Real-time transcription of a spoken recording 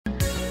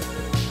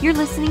You're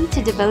listening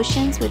to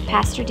Devotions with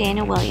Pastor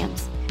Daniel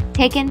Williams,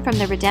 taken from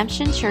the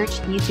Redemption Church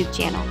YouTube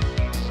channel.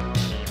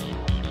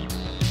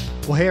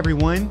 Well, hey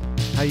everyone,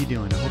 how you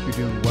doing? I hope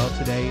you're doing well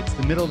today. It's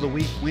the middle of the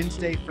week,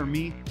 Wednesday for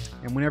me,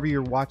 and whenever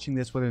you're watching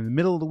this, whether in the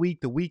middle of the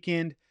week, the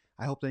weekend,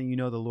 I hope that you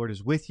know the Lord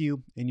is with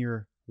you in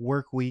your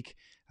work week,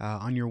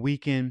 on your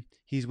weekend.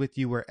 He's with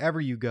you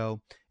wherever you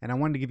go, and I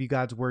wanted to give you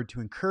God's word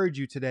to encourage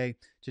you today,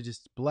 to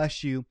just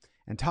bless you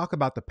and talk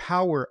about the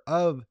power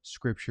of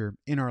Scripture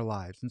in our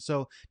lives. And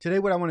so today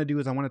what I want to do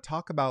is I want to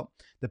talk about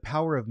the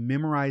power of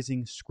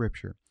memorizing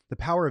Scripture, the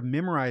power of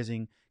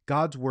memorizing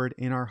God's word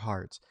in our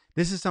hearts.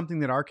 This is something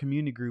that our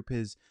community group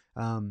is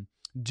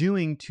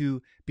doing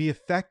to be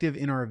effective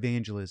in our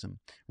evangelism,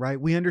 right?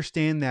 We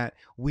understand that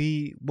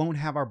we won't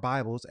have our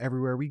Bibles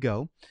everywhere we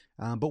go,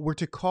 but we're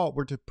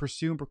to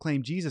pursue and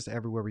proclaim Jesus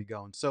everywhere we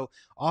go. And so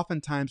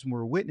oftentimes when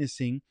we're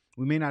witnessing,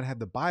 we may not have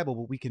the Bible,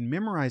 but we can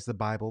memorize the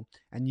Bible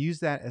and use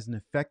that as an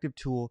effective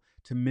tool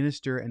to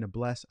minister and to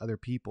bless other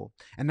people.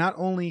 And not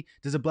only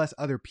does it bless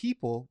other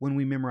people when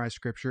we memorize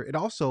Scripture, it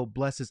also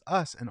blesses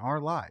us in our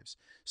lives.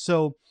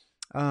 So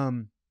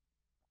to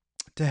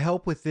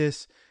help with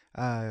this,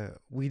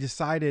 we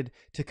decided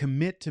to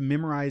commit to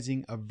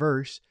memorizing a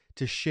verse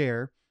to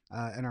share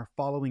in our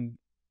following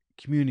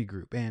community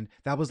group. And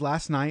that was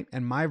last night,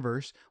 and my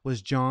verse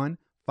was John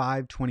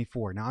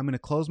 5:24. Now I'm going to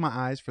close my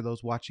eyes for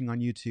those watching on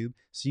YouTube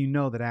so you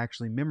know that I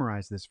actually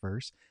memorized this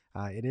verse.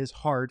 It is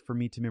hard for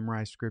me to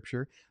memorize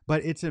Scripture,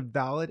 but it's a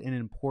valid and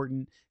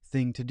important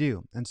thing to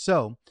do. And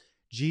so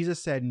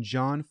Jesus said in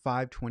John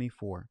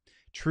 5:24,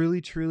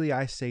 "Truly, truly,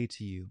 I say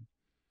to you,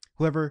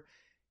 whoever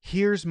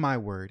hears my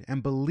word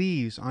and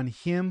believes on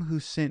him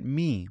who sent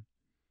me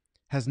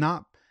has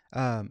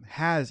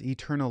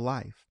eternal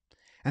life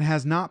and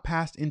has not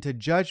passed into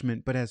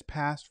judgment, but has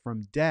passed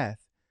from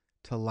death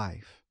to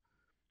life."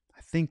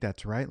 I think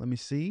that's right. Let me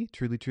see.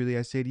 "Truly, truly,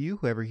 I say to you,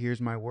 whoever hears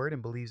my word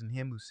and believes in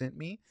him who sent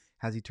me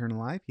has eternal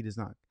life. He does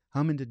not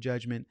come into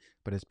judgment,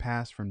 but has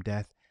passed from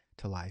death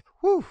to life."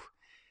 Whew.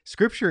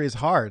 Scripture is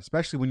hard,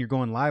 especially when you're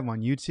going live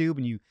on YouTube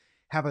and you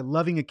have a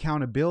loving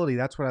accountability.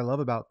 That's what I love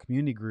about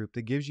community group,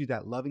 that gives you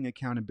that loving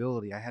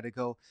accountability. I had to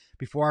go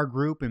before our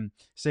group and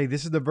say,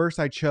 this is the verse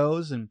I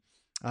chose, and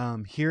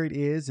here it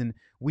is. And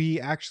we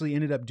actually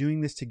ended up doing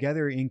this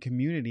together in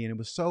community, and it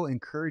was so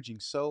encouraging,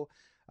 so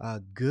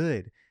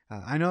good.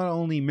 I not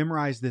only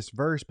memorized this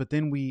verse, but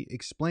then we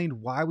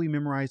explained why we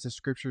memorized the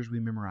scriptures we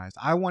memorized.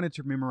 I wanted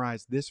to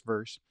memorize this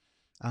verse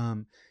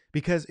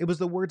because it was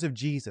the words of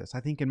Jesus.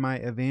 I think in my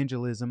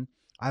evangelism,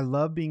 I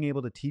love being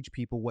able to teach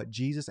people what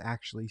Jesus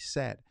actually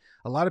said.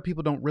 A lot of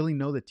people don't really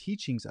know the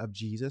teachings of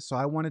Jesus, so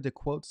I wanted to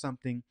quote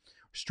something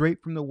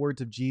straight from the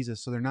words of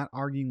Jesus so they're not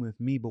arguing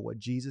with me, but what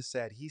Jesus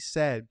said. He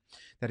said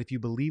that if you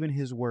believe in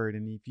his word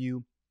and if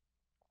you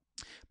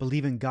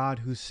believe in God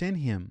who sent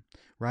him,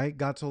 right?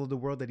 God so loved the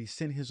world that he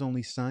sent his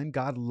only son.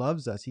 God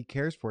loves us. He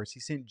cares for us. He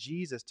sent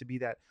Jesus to be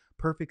that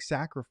perfect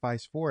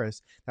sacrifice for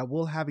us, that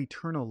we'll have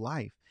eternal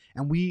life.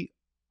 And we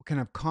can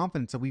have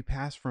confidence that we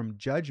pass from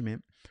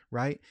judgment,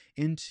 right,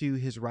 into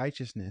his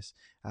righteousness.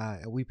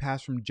 We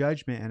pass from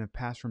judgment and have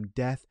passed from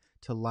death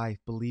to life,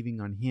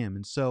 believing on him.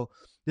 And so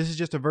this is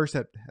just a verse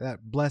that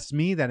blessed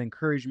me, that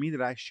encouraged me,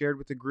 that I shared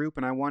with the group.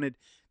 And I wanted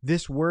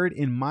this word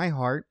in my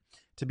heart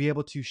to be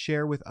able to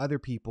share with other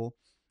people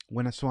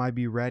so I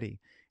be ready.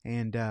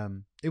 And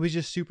it was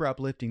just super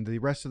uplifting. The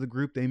rest of the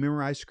group, they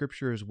memorized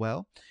Scripture as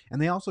well.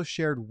 And they also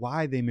shared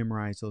why they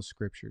memorized those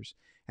Scriptures.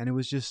 And it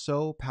was just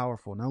so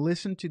powerful. Now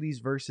listen to these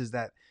verses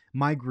that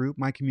my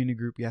community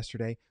group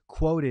yesterday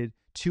quoted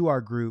to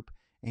our group.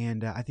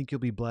 And I think you'll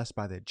be blessed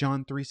by that.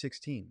 John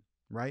 3:16,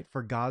 right?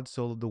 "For God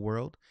so loved the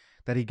world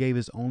that he gave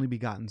his only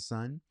begotten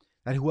Son,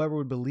 that whoever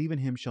would believe in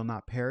him shall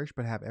not perish,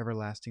 but have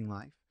everlasting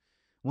life."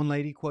 One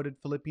lady quoted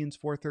Philippians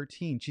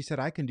 4:13. She said,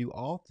 "I can do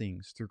all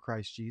things through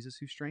Christ Jesus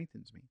who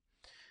strengthens me."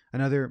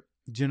 Another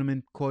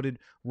gentleman quoted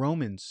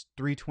Romans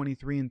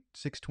 3:23 and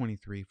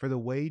 6:23.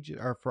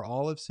 For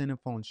all of sin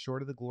have fallen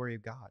short of the glory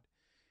of God."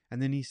 And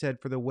then he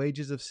said, "For the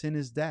wages of sin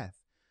is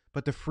death,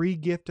 but the free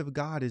gift of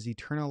God is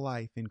eternal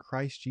life in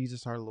Christ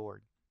Jesus our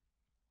Lord."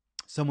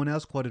 Someone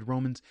else quoted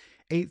Romans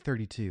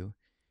 8:32.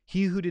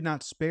 "He who did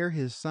not spare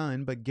his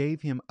son, but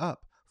gave him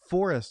up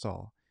for us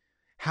all,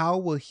 how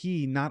will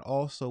he not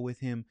also with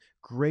him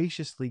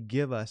graciously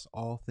give us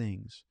all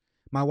things?"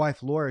 My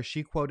wife Laura,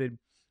 she quoted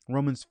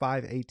Romans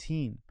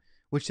 5:18,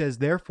 which says,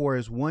 "Therefore,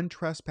 as one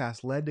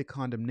trespass led to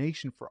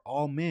condemnation for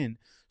all men,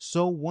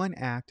 so one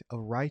act of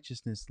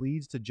righteousness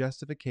leads to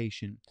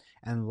justification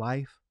and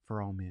life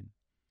for all men."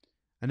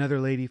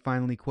 Another lady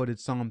finally quoted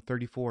Psalm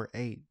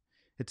 34:8.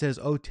 It says,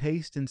 "Oh,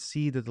 taste and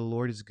see that the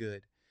Lord is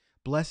good.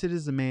 Blessed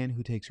is the man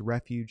who takes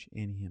refuge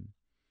in him."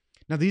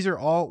 Now, these are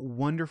all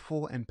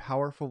wonderful and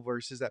powerful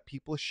verses that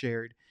people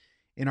shared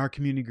in our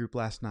community group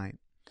last night.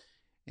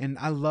 And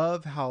I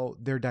love how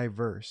they're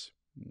diverse.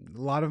 A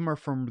lot of them are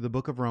from the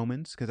book of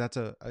Romans, because that's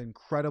an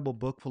incredible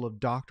book full of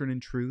doctrine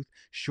and truth,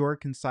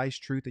 short, concise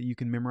truth that you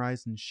can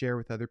memorize and share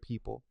with other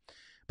people.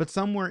 But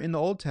some were in the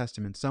Old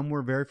Testament. Some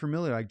were very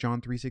familiar, like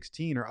John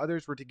 3:16, or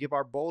others were to give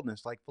our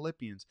boldness, like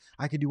Philippians.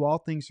 I can do all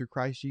things through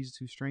Christ Jesus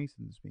who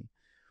strengthens me.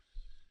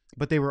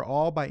 But they were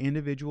all by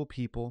individual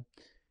people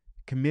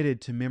committed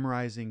to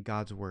memorizing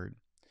God's word.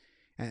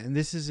 And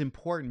this is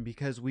important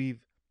because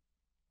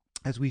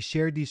as we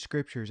shared these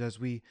scriptures,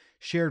 as we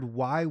shared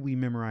why we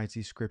memorize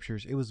these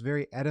scriptures, it was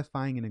very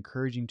edifying and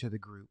encouraging to the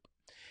group.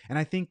 And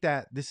I think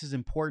that this is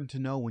important to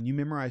know. When you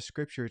memorize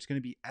scripture, it's going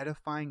to be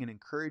edifying and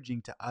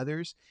encouraging to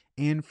others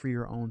and for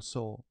your own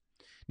soul.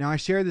 Now, I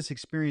share this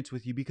experience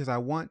with you because I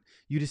want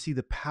you to see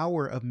the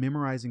power of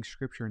memorizing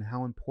scripture and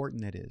how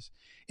important it is.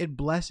 It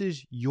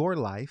blesses your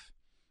life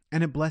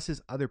and it blesses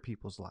other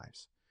people's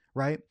lives,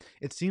 right?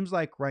 It seems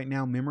like right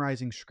now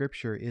memorizing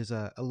scripture is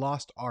a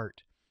lost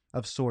art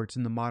of sorts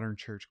in the modern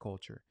church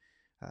culture.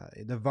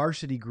 The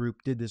varsity group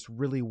did this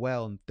really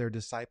well in their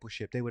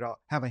discipleship. They would all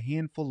have a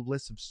handful of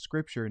lists of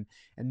scripture,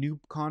 and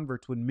new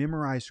converts would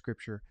memorize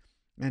scripture.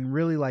 And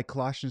really, like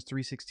Colossians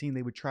 3:16,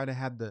 they would try to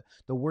have the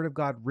word of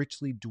God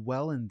richly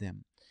dwell in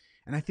them.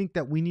 And I think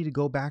that we need to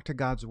go back to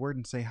God's word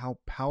and say how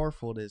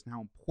powerful it is and how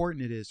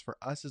important it is for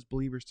us as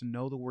believers to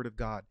know the word of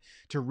God,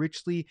 to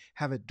richly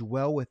have it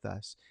dwell with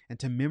us and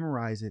to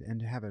memorize it and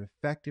to have it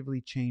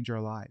effectively change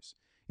our lives.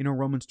 You know,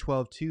 Romans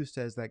 12:2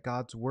 says that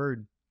God's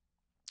word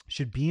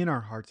should be in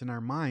our hearts and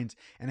our minds,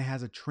 and it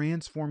has a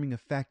transforming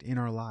effect in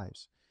our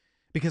lives.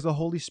 Because the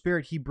Holy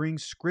Spirit, he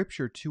brings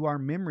scripture to our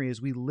memory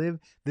as we live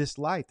this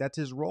life. That's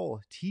his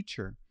role,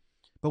 teacher.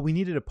 But we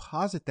need to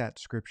deposit that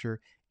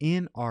scripture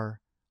in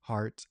our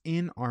hearts,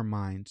 in our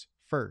minds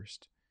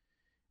first.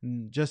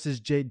 And just as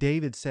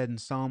David said in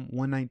Psalm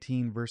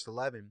 119, verse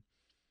 11,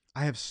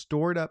 I have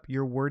stored up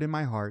your word in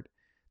my heart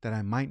that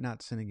I might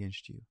not sin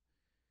against you.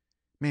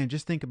 Man,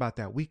 just think about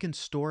that. We can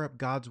store up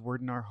God's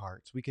word in our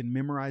hearts. We can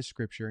memorize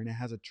scripture, and it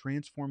has a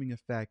transforming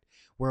effect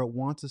where it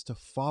wants us to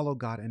follow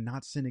God and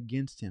not sin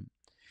against him.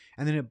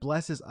 And then it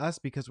blesses us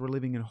because we're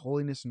living in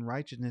holiness and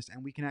righteousness,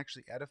 and we can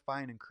actually edify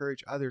and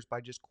encourage others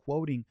by just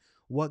quoting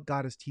what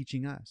God is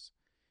teaching us.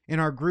 In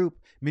our group,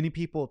 many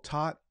people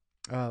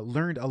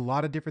learned a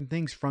lot of different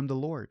things from the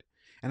Lord.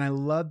 And I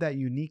love that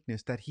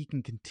uniqueness that he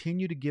can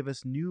continue to give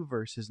us new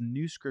verses,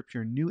 new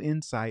scripture, new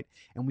insight,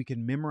 and we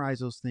can memorize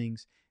those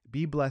things,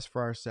 be blessed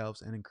for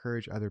ourselves, and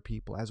encourage other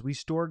people. As we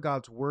store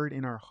God's word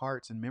in our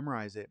hearts and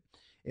memorize it,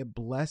 it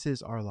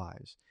blesses our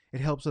lives.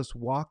 It helps us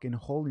walk in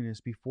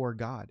holiness before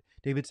God.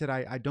 David said,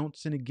 I don't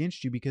sin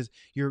against you because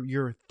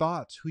your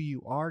thoughts, who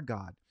you are,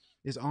 God,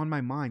 is on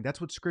my mind.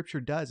 That's what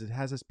scripture does. It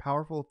has this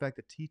powerful effect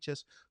to teach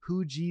us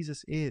who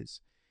Jesus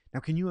is. Now,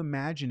 can you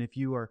imagine if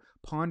you are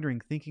pondering,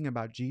 thinking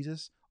about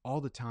Jesus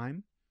all the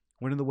time?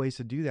 One of the ways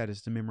to do that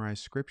is to memorize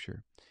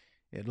scripture.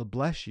 It'll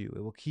bless you.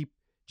 It will keep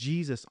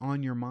Jesus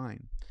on your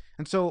mind.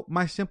 And so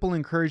my simple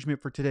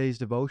encouragement for today's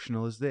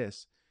devotional is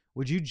this.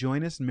 Would you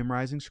join us in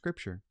memorizing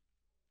scripture?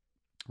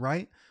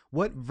 Right?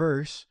 What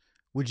verse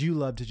would you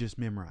love to just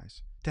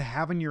memorize? To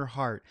have in your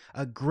heart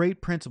a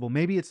great principle.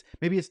 Maybe it's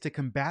to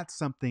combat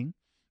something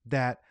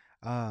that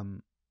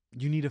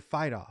you need to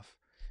fight off.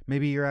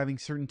 Maybe you're having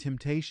certain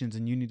temptations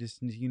and you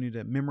need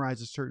to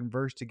memorize a certain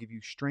verse to give you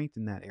strength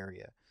in that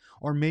area.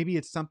 Or maybe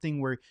it's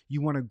something where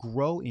you want to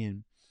grow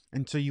in,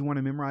 and so you want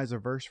to memorize a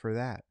verse for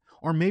that.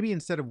 Or maybe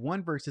instead of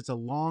one verse, it's a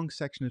long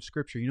section of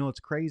scripture. You know what's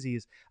crazy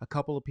is a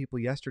couple of people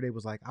yesterday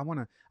was like, I want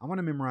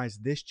to memorize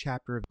this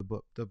chapter of the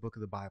book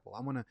of the Bible.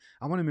 I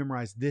want to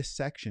memorize this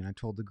section. I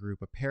told the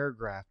group a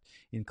paragraph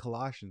in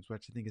Colossians,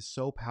 which I think is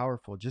so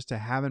powerful just to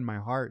have in my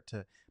heart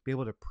to be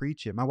able to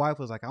preach it. My wife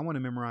was like, I want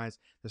to memorize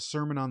the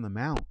Sermon on the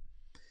Mount.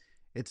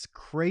 It's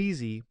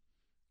crazy,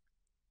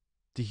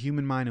 the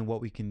human mind and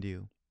what we can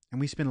do. And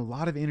we spend a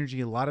lot of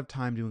energy, a lot of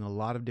time doing a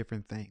lot of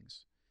different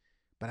things.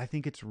 But I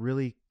think it's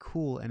really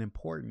cool and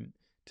important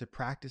to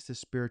practice this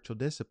spiritual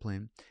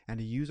discipline and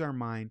to use our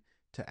mind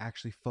to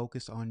actually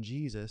focus on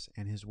Jesus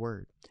and his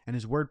word. And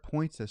his word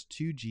points us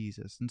to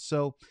Jesus. And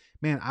so,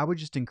 man, I would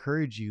just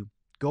encourage you,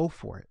 go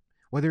for it.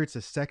 Whether it's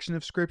a section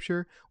of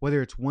scripture,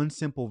 whether it's one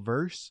simple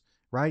verse,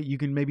 right? You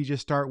can maybe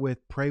just start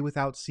with pray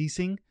without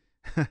ceasing,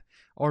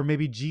 or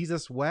maybe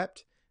Jesus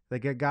wept.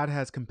 Like God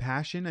has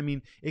compassion. I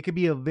mean, it could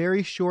be a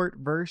very short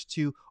verse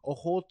to a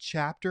whole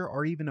chapter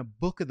or even a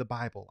book of the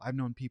Bible. I've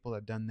known people that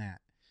have done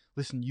that.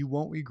 Listen, you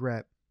won't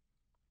regret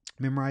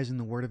memorizing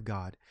the word of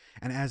God.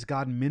 And as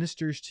God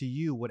ministers to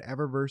you,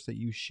 whatever verse that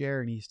you share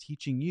and he's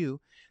teaching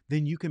you,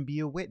 then you can be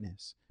a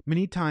witness.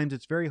 Many times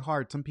it's very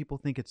hard. Some people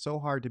think it's so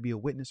hard to be a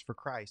witness for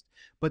Christ.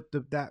 But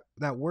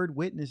that word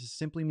witness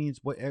simply means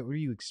whatever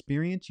you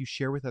experience, you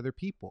share with other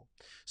people.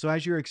 So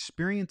as you're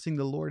experiencing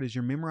the Lord, as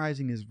you're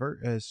memorizing his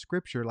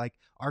scripture, like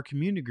our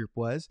community group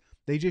was,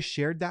 they just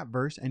shared that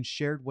verse and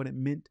shared what it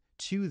meant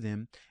to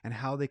them and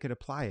how they could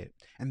apply it.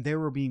 And they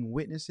were being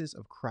witnesses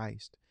of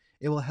Christ.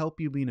 It will help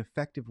you be an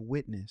effective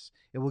witness.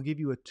 It will give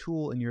you a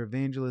tool in your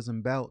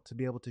evangelism belt to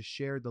be able to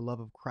share the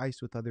love of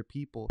Christ with other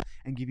people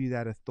and give you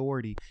that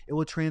authority. It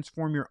will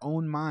transform your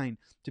own mind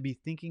to be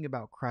thinking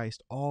about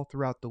Christ all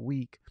throughout the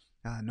week,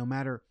 no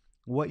matter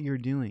what you're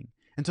doing.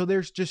 And so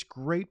there's just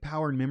great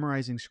power in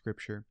memorizing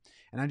scripture.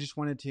 And I just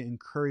wanted to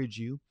encourage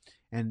you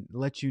and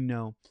let you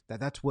know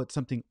that that's what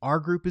something our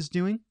group is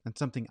doing and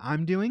something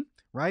I'm doing,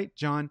 right?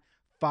 John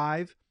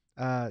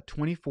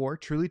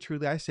 5:24, truly,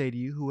 truly, I say to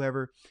you,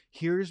 whoever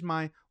hears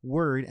my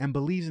word and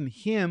believes in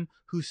him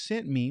who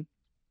sent me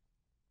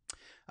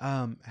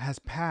has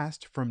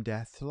passed from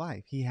death to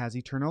life. He has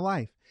eternal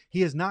life.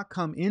 He has not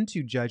come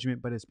into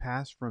judgment, but has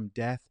passed from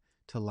death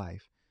to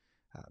life.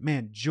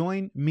 Man,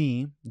 join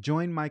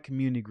my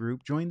community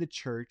group, join the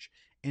church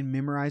in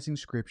memorizing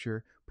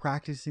scripture,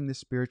 practicing the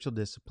spiritual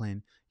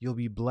discipline. You'll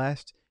be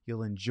blessed.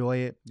 You'll enjoy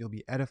it. You'll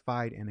be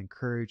edified and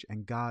encouraged,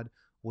 and God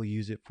will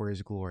use it for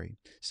his glory.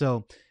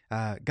 So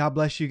God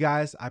bless you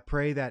guys. I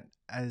pray that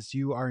as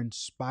you are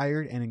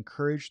inspired and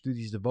encouraged through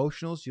these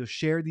devotionals, you'll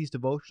share these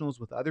devotionals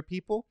with other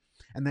people,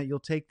 and that you'll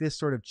take this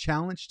sort of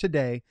challenge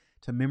today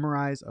to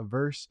memorize a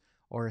verse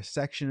or a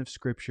section of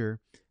scripture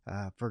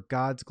for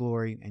God's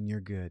glory and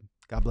your good.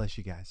 God bless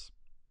you guys.